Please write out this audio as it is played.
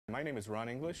My name is Ron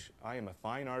English. I am a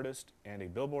fine artist and a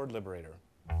billboard liberator.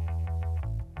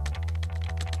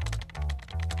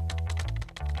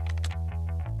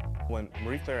 When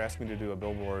Marie Claire asked me to do a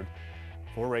billboard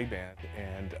for Ray-Ban,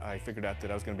 and I figured out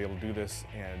that I was going to be able to do this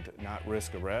and not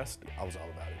risk arrest, I was all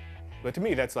about it. But to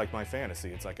me, that's like my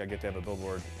fantasy. It's like I get to have a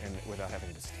billboard and without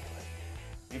having to steal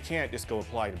it. You can't just go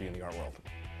apply to be in the art world.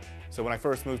 So when I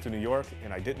first moved to New York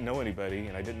and I didn't know anybody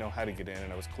and I didn't know how to get in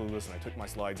and I was clueless and I took my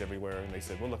slides everywhere and they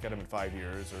said, well, look at them in 5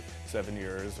 years or 7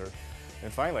 years.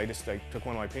 And finally I took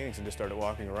one of my paintings and just started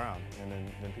walking around. And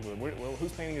then people said, well,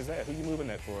 whose painting is that? Who are you moving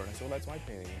that for? And I said, well, that's my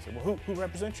painting. And I said, well, who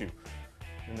represents you?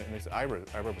 And they said, I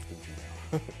represent you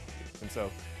now. And so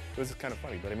it was kind of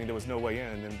funny, but I mean, there was no way in,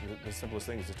 and then the simplest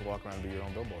thing is just to walk around and be your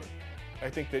own billboard. I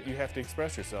think that you have to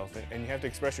express yourself, and you have to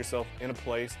express yourself in a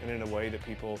place and in a way that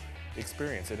people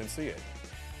experience it and see it.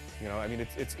 You know, I mean,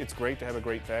 it's great to have a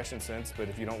great fashion sense, but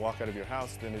if you don't walk out of your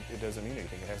house, then it doesn't mean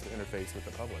anything. It has to interface with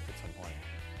the public at some point.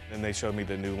 And they showed me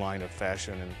the new line of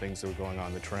fashion and things that were going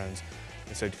on, the trends.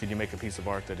 They said, could you make a piece of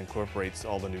art that incorporates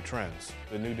all the new trends?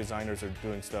 The new designers are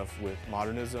doing stuff with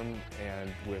modernism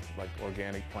and with like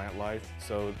organic plant life.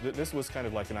 So this was kind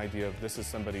of like an idea of this is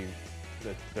somebody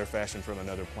that they're fashioned from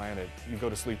another planet. You go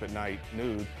to sleep at night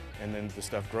nude, and then the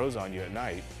stuff grows on you at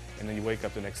night, and then you wake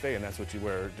up the next day and that's what you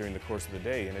wear during the course of the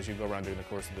day. And as you go around during the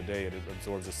course of the day, it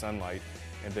absorbs the sunlight,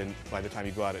 and then by the time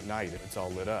you go out at night, it's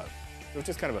all lit up. So it's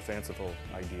just kind of a fanciful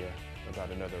idea about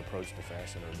another approach to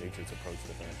fashion, or nature's approach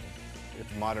to fashion.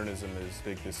 If modernism is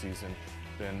big this season,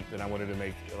 then I wanted to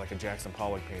make like a Jackson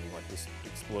Pollock painting, like this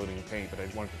exploding paint, but I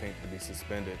wanted the paint to be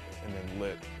suspended and then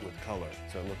lit with color,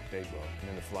 so it looked Dayglow. And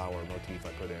then the flower motif I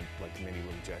put in, like many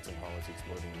little Jackson Pollocks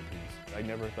exploding in the piece. I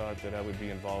never thought that I would be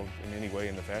involved in any way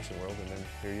in the fashion world, and then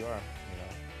here you are. You know,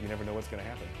 you never know what's going to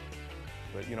happen.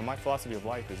 But you know, my philosophy of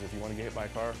life is if you want to get hit by a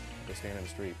car, go stand in the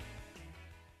street.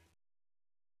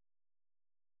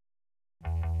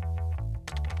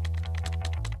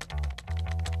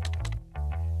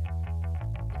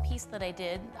 The piece that I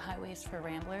did, Highways for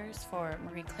Ramblers, for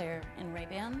Marie Claire and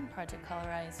Ray-Ban, Project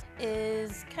Colorize,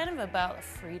 is kind of about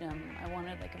freedom. I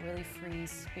wanted like a really free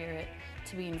spirit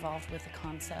to be involved with the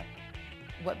concept.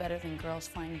 What better than girls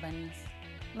flying bunnies?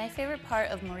 My favorite part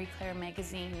of Marie Claire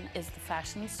magazine is the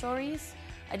fashion stories.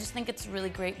 I just think it's a really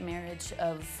great marriage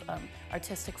of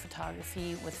artistic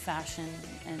photography with fashion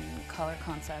and color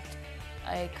concept.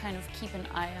 I kind of keep an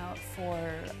eye out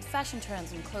for fashion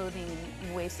trends in clothing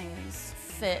and ways things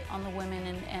fit on the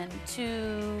women, and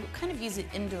to kind of use it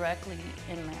indirectly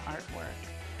in my artwork.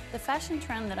 The fashion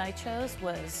trend that I chose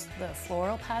was the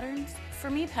floral patterns. For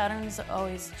me, patterns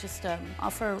always just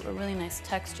offer a really nice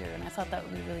texture, and I thought that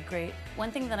would be really great.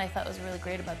 One thing that I thought was really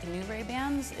great about the new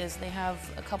Ray-Bans is they have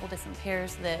a couple different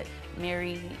pairs that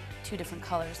marry two different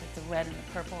colors, like the red and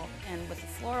the purple. And with the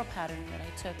floral pattern that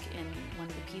I took in one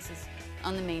of the pieces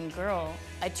on the main girl,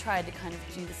 I tried to kind of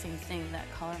do the same thing, that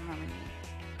color harmony.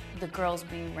 The girls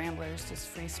being ramblers, just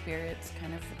free spirits,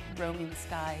 kind of roaming the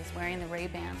skies. Wearing the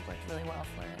Ray-Bans worked really well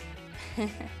for it.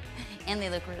 And they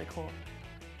look really cool.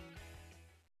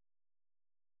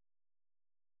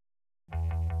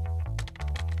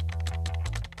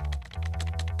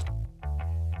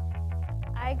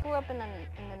 I grew up in the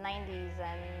 90s,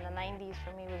 and the 90s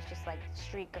for me was just like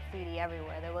street graffiti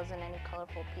everywhere. There wasn't any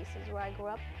colorful pieces where I grew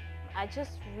up. I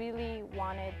just really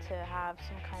wanted to have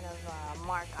some kind of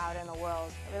mark out in the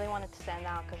world. I really wanted to stand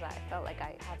out because I felt like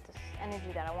I had this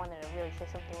energy that I wanted to really say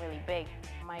something really big.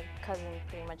 My cousin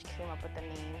pretty much came up with the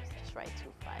name, just write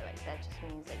too fly. Like that just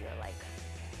means that you're like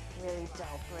really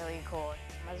dope, really cool.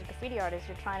 As a graffiti artist,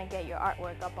 you're trying to get your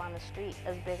artwork up on the street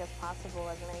as big as possible,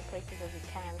 as many places as you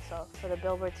can. So for the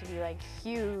billboard to be like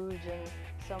huge and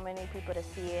so many people to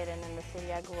see it, and in the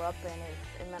city I grew up in,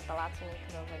 it meant a lot to me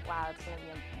because I was like, wow, it's going to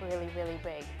be really, really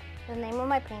big. The name of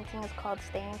my painting is called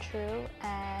Staying True,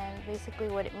 and basically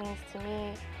what it means to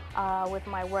me with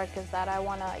my work is that I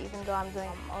want to, even though I'm doing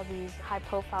all these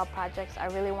high-profile projects, I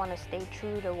really want to stay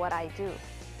true to what I do.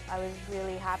 I was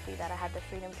really happy that I had the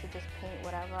freedom to just paint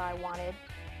whatever I wanted.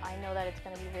 I know that it's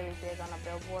going to be really big on a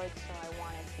billboard, so I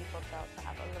wanted people to also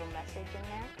have a little message in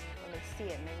there. When they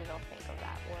see it, maybe they'll think of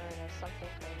that word as something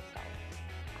for themselves.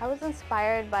 I was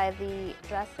inspired by the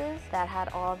dresses that had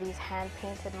all these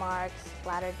hand-painted marks,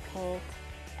 splattered paint,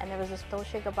 and there was this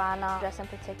Dolce & Gabbana dress in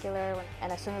particular,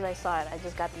 and as soon as I saw it, I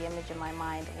just got the image in my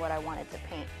mind of what I wanted to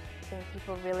paint. I think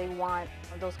people really want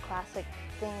those classic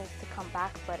things to come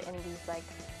back, but in these like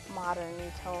modern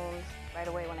new tones. Right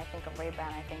away when I think of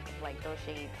Ray-Ban, I think of like those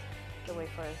shades, the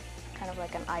wafers, kind of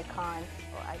like an icon.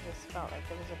 I just felt like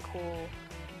it was a cool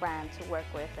brand to work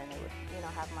with, and it would, you know,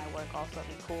 have my work also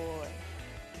be cool, and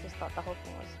I just thought the whole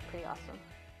thing was pretty awesome.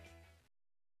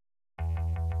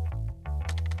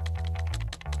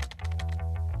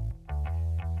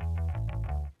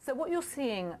 So what you're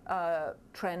seeing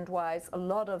trend-wise, a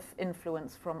lot of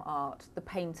influence from art. The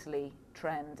painterly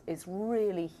trend is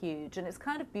really huge, and it's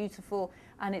kind of beautiful,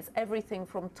 and it's everything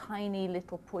from tiny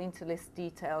little pointillist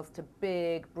details to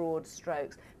big broad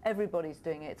strokes. Everybody's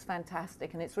doing it. It's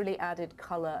fantastic, and it's really added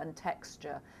colour and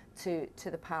texture to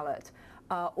the palette.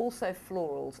 Also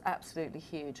florals, absolutely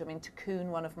huge. I mean, Takun,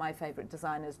 one of my favourite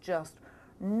designers, just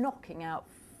knocking out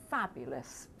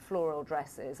fabulous floral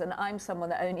dresses, and I'm someone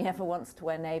that only ever wants to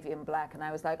wear navy and black, and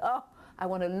I was like, oh, I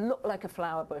want to look like a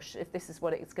flower bush if this is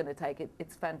what it's going to take.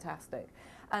 It's fantastic.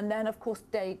 And then of course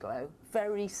day glow,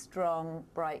 very strong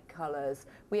bright colours.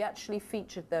 We actually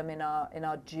featured them in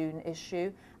our June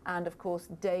issue, and of course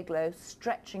day glow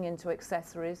stretching into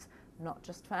accessories, not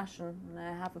just fashion. And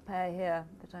I have a pair here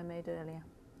that I made earlier.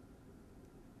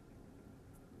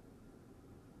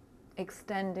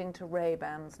 Extending to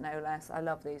Ray-Bans, no less. I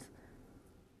love these.